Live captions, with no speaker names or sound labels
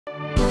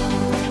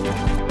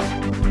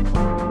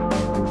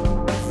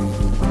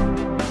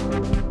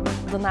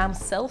De naam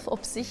Self op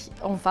zich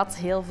omvat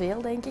heel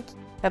veel, denk ik.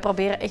 Wij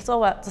proberen echt wel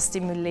wat te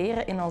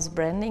stimuleren in ons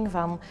branding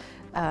van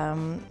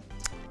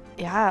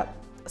ja,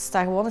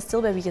 sta gewoon eens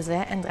stil bij wie je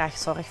bent en draag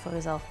zorg voor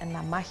jezelf. En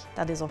dat mag,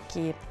 dat is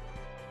oké.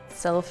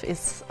 Self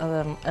is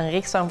een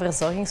reeks van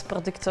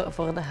verzorgingsproducten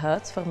voor de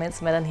huid, voor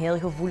mensen met een heel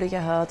gevoelige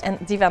huid. En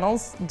die van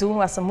ons doen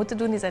wat ze moeten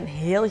doen, die zijn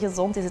heel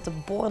gezond, die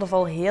zitten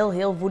boordevol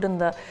heel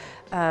voedende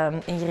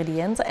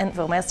ingrediënten. En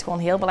voor mij is het gewoon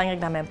heel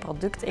belangrijk dat mijn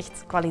product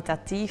echt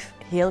kwalitatief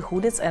heel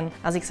goed is. En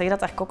als ik zeg dat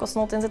daar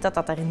kokosnoot in zit, dat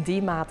dat er in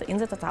die mate in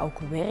zit, dat dat ook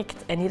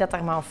werkt. En niet dat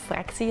er maar een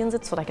fractie in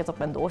zit, zodat ik het op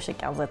mijn doosje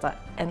kan zetten.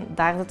 En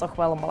daar zit toch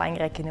wel een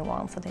belangrijke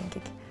nuance, denk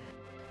ik.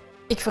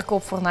 Ik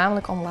verkoop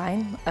voornamelijk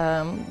online.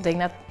 Ik denk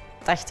dat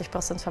 80%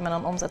 van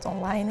mijn omzet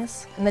online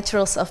is.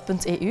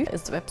 Naturalself.eu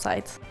is de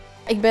website.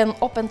 Ik ben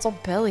op en top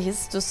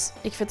Belgisch, dus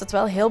ik vind het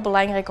wel heel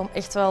belangrijk om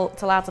echt wel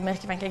te laten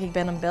merken van kijk, ik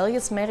ben een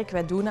Belgisch merk,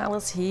 wij doen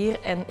alles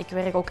hier en ik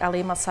werk ook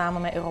alleen maar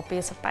samen met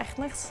Europese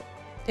partners.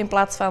 In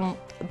plaats van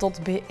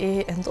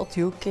 .be en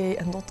 .uk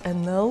en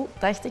 .nl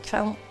dacht ik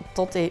van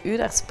 .eu,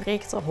 daar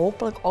spreekt er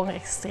hopelijk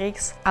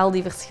onrechtstreeks al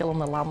die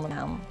verschillende landen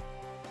aan.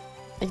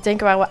 Ik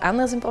denk waar we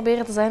anders in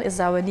proberen te zijn, is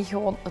dat we niet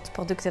gewoon het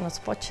product in het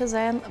potje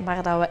zijn,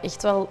 maar dat we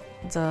echt wel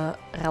de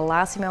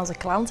relatie met onze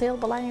klant heel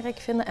belangrijk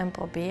vinden en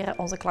proberen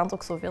onze klant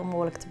ook zoveel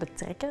mogelijk te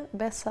betrekken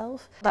bij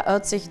Self. Dat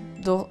uitzicht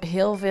door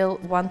heel veel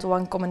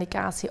one-to-one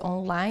communicatie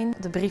online,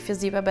 de briefjes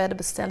die we bij de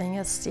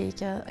bestellingen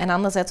steken en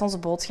anderzijds onze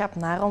boodschap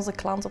naar onze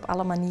klant op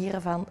alle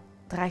manieren van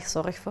draag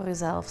zorg voor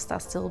jezelf, sta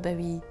stil bij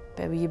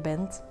wie je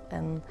bent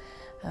en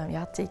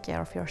ja, take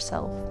care of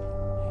yourself.